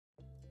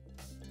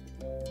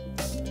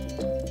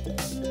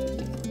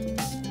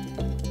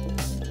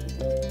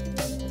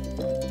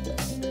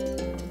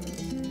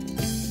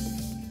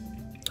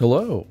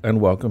Hello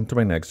and welcome to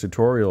my next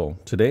tutorial.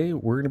 Today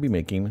we're going to be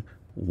making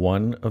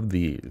one of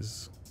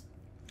these.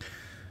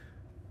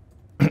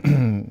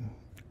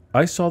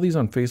 I saw these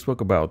on Facebook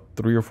about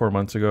 3 or 4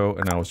 months ago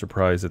and I was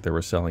surprised that they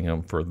were selling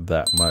them for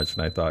that much,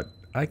 and I thought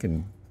I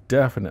can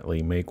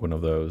definitely make one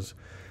of those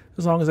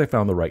as long as I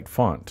found the right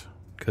font,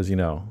 because you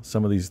know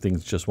some of these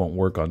things just won't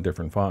work on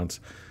different fonts.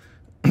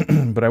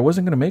 But I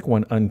wasn't going to make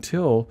one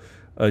until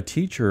a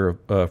teacher,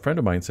 a friend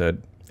of mine,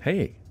 said,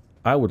 hey,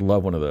 I would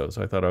love one of those.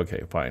 I thought,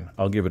 okay, fine,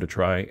 I'll give it a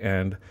try.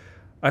 And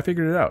I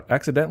figured it out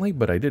accidentally,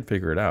 but I did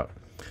figure it out.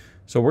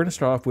 So we're going to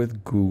start off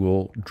with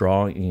Google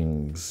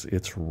Drawings.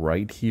 It's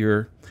right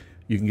here.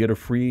 You can get a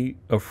free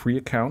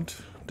account.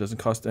 It doesn't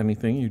cost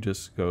anything. You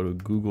just go to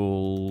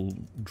Google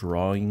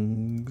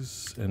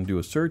Drawings and do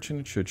a search and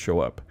it should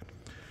show up.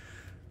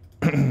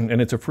 And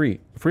it's a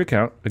free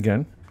account.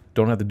 Again,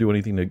 don't have to do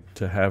anything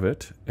to have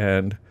it.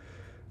 And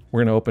we're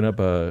going to open up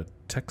a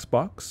text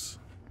box.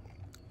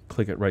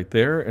 Click it right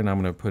there, and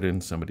I'm going to put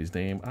in somebody's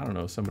name. I don't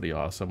know, somebody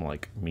awesome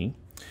like me.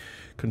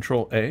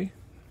 Control A.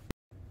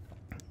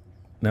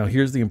 Now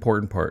here's the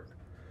important part.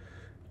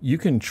 You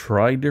can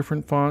try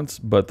different fonts,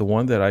 but the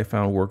one that I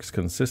found works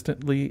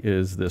consistently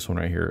is this one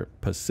right here,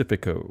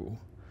 Pacifico,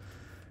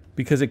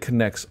 because it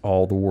connects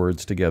all the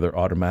words together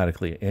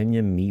automatically, and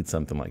you need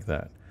something like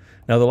that.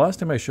 Now the last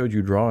time I showed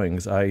you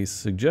Drawings, I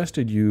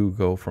suggested you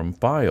go from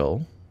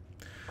File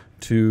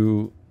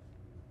to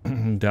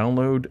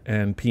Download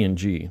and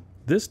PNG.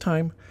 This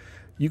time,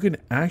 you can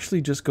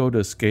actually just go to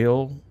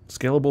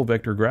Scalable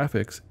Vector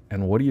Graphics,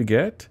 and what do you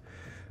get?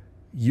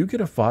 You get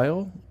a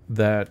file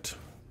that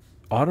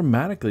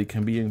automatically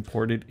can be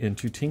imported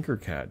into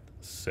Tinkercad.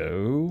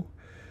 So,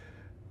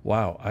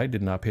 wow, I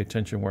did not pay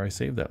attention where I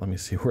saved that. Let me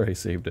see where I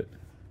saved it.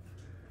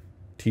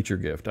 Teacher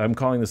gift. I'm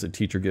calling this a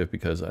teacher gift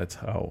because that's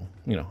how,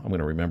 I'm going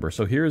to remember.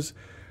 So here's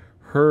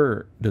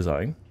her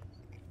design.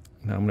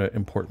 Now I'm going to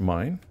import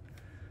mine.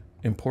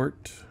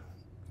 Import,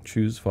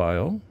 choose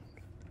file.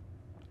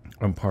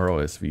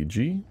 Amparo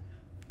SVG,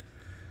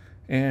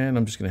 and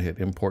I'm just going to hit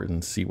import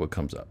and see what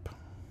comes up.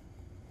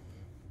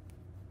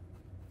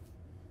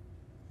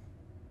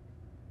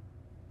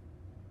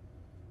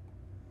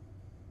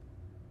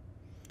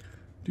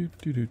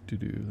 Let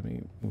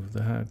me move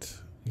that.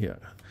 Yeah.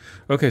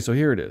 Okay, so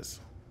here it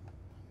is.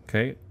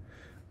 Okay,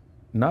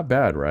 not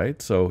bad,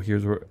 right? So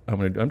here's where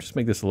I'm just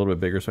make this a little bit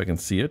bigger so I can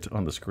see it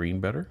on the screen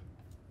better.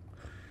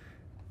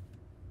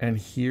 And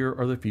here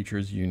are the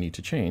features you need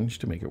to change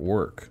to make it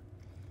work.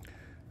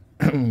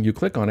 You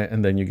click on it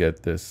and then you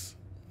get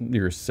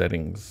your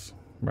settings,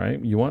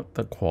 right? You want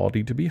the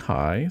quality to be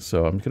high,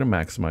 so I'm going to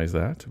maximize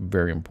that.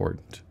 Very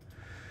important.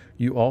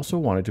 You also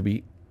want it to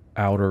be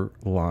outer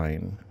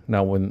line.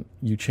 Now when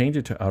you change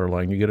it to outer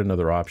line, you get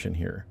another option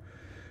here.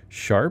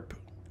 Sharp,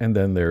 and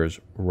then there's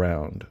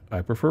round.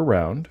 I prefer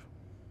round.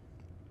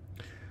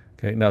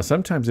 Okay, now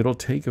sometimes it'll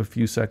take a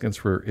few seconds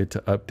for it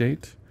to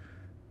update,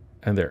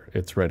 and there,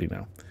 it's ready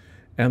now.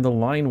 And the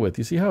line width,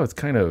 you see how it's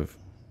kind of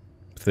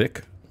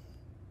thick?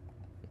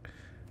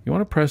 You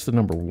want to press the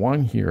number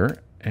 1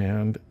 here,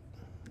 and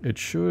it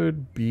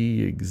should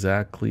be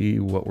exactly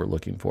what we're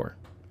looking for.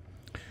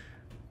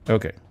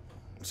 Okay,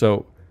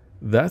 so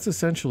that's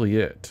essentially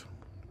it.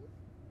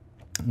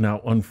 Now,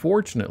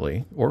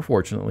 unfortunately, or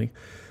fortunately,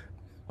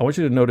 I want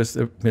you to notice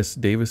that Miss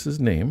Davis's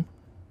name,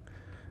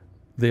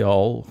 they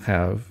all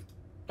have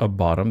a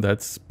bottom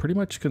that's pretty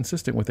much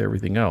consistent with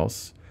everything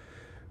else,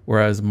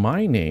 whereas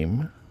my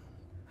name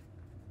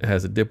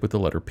has a dip with the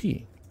letter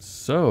P.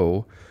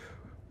 So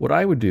what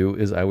I would do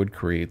is I would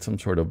create some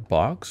sort of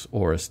box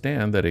or a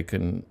stand that it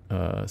can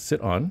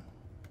sit on.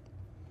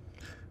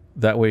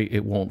 That way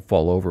it won't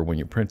fall over when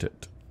you print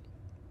it.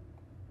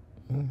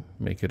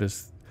 Make it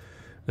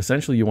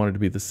essentially you want it to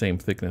be the same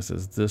thickness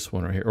as this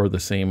one right here, or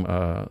the same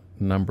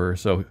number.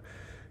 So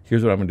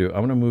here's what I'm gonna do. I'm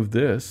gonna move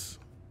this,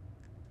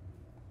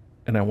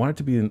 and I want it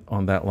to be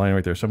on that line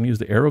right there. So I'm gonna use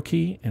the arrow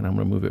key and I'm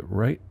gonna move it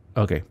right.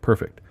 Okay,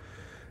 perfect.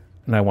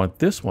 And I want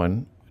this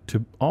one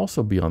to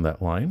also be on that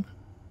line.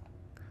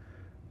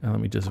 And let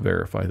me just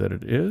verify that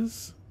it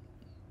is,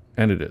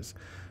 and it is.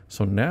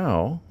 So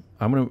now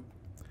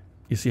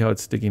you see how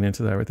it's sticking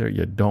into that right there?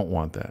 You don't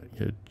want that.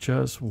 You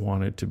just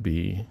want it to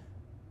be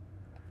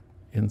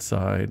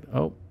inside.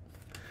 Oh,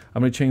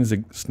 I'm going to change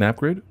the snap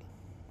grid.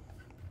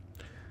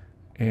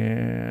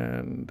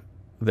 And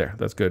there,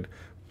 that's good.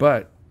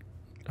 But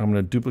I'm going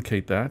to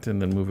duplicate that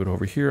and then move it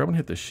over here. I'm going to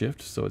hit the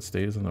shift so it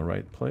stays in the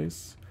right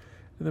place.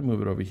 And then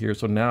move it over here.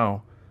 So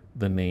now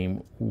the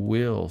name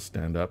will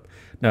stand up.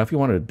 Now, if you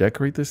wanted to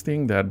decorate this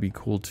thing, that'd be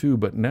cool too.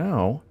 But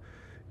now,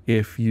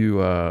 if you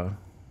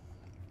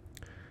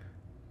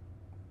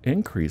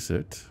increase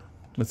it,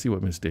 let's see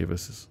what Miss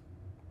Davis is,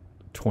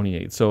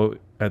 28. So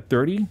at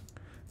 30,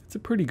 it's a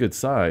pretty good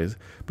size.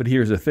 But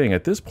here's the thing.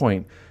 At this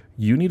point,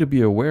 you need to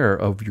be aware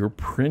of your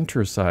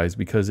printer size,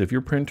 because if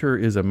your printer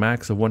is a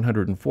max of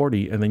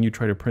 140 and then you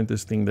try to print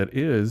this thing that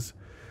is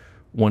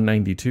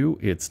 192,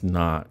 it's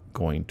not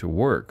going to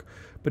work.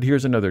 But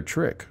here's another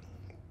trick.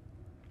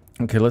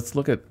 Okay, let's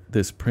look at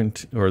this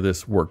print or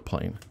this work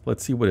plane.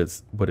 Let's see what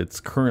it's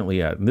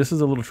currently at. And this is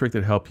a little trick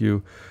that help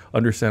you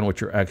understand what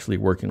you're actually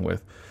working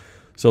with.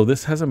 So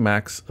this has a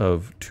max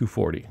of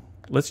 240.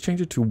 Let's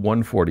change it to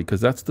 140 because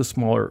that's the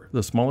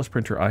smallest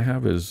printer I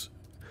have is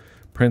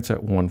prints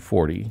at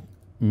 140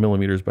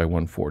 millimeters by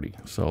 140.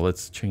 So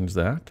let's change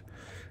that.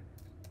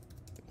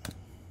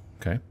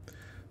 Okay,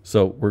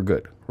 so we're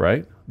good,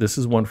 right? This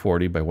is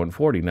 140 by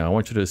 140. Now I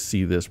want you to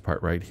see this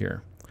part right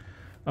here.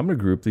 I'm going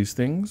to group these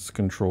things,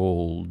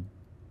 Control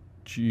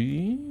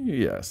G.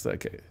 Yes,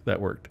 okay,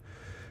 that worked.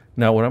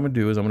 Now what I'm going to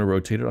do is I'm going to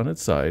rotate it on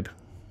its side.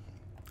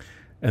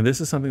 And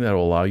this is something that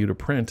will allow you to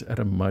print at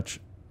a much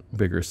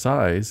bigger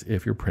size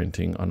if you're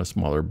printing on a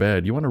smaller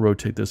bed. You want to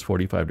rotate this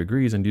 45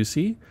 degrees, and do you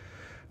see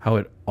how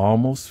it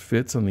almost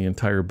fits on the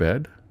entire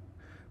bed?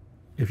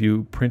 If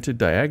you print it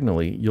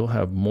diagonally, you'll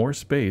have more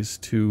space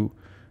to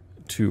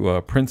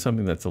print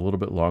something that's a little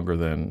bit longer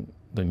than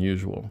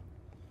usual.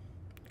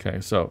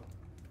 Okay, so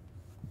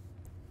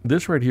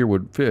this right here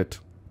would fit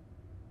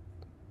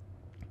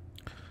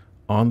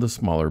on the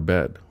smaller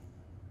bed,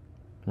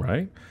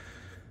 right?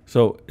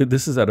 So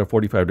this is at a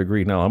 45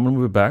 degree. Now I'm going to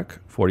move it back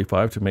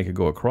 45 to make it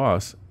go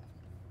across.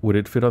 Would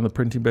it fit on the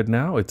printing bed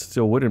now? It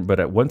still wouldn't, but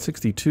at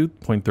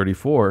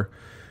 162.34,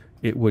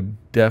 it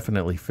would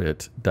definitely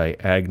fit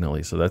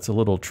diagonally. So that's a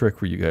little trick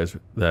for you guys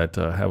that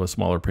have a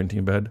smaller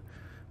printing bed.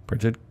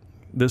 Print it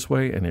this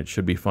way and it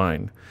should be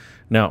fine.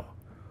 Now,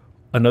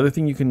 another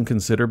thing you can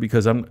consider,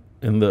 because I'm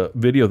in the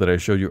video that I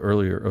showed you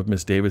earlier of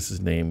Miss Davis's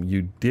name,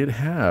 you did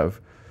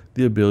have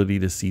the ability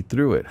to see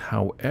through it.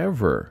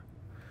 However,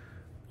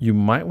 you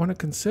might want to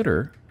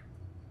consider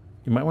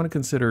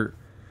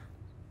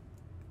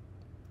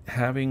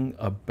having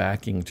a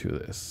backing to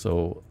this.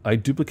 So I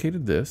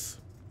duplicated this,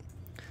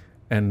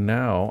 and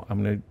now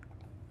I'm going to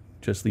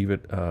just leave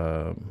it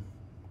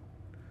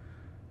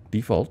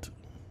default,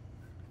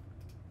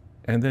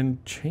 and then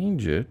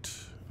change it.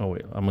 Oh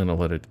wait, I'm going to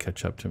let it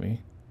catch up to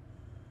me.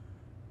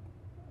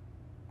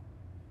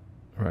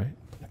 All right.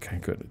 Okay,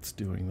 good. It's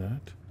doing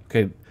that.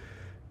 Okay.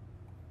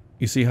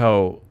 You see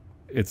how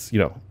it's,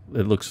 it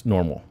looks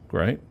normal,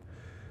 right?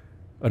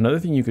 Another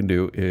thing you can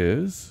do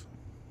is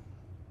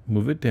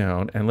move it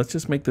down, and let's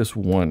just make this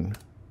 1.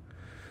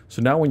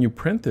 So now when you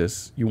print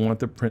this, you want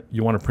to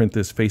print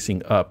this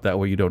facing up. That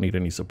way you don't need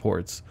any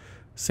supports.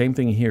 Same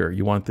thing here.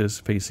 You want this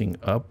facing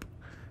up,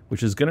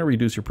 which is going to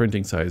reduce your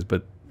printing size.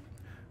 But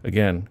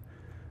again,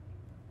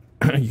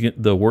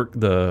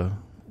 the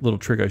little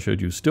trick I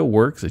showed you still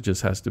works. It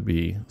just has to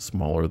be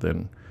smaller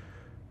than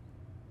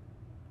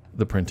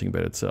the printing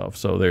bed itself.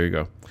 So there you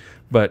go.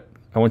 But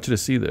I want you to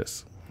see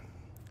this.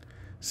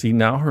 See,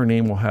 now her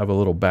name will have a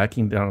little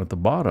backing down at the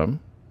bottom,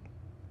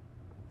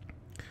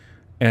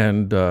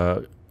 and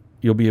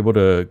you'll be able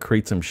to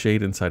create some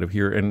shade inside of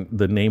here, and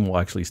the name will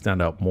actually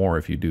stand out more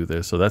if you do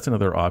this. So that's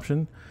another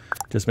option.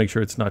 Just make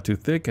sure it's not too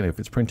thick, and if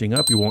it's printing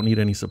up, you won't need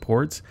any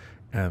supports,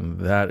 and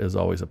that is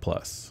always a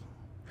plus.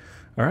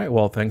 All right,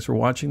 well, thanks for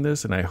watching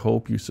this, and I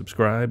hope you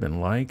subscribe and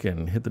like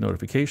and hit the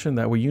notification.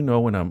 That way you know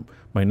when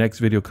my next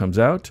video comes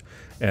out,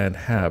 and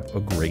have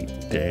a great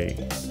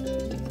day.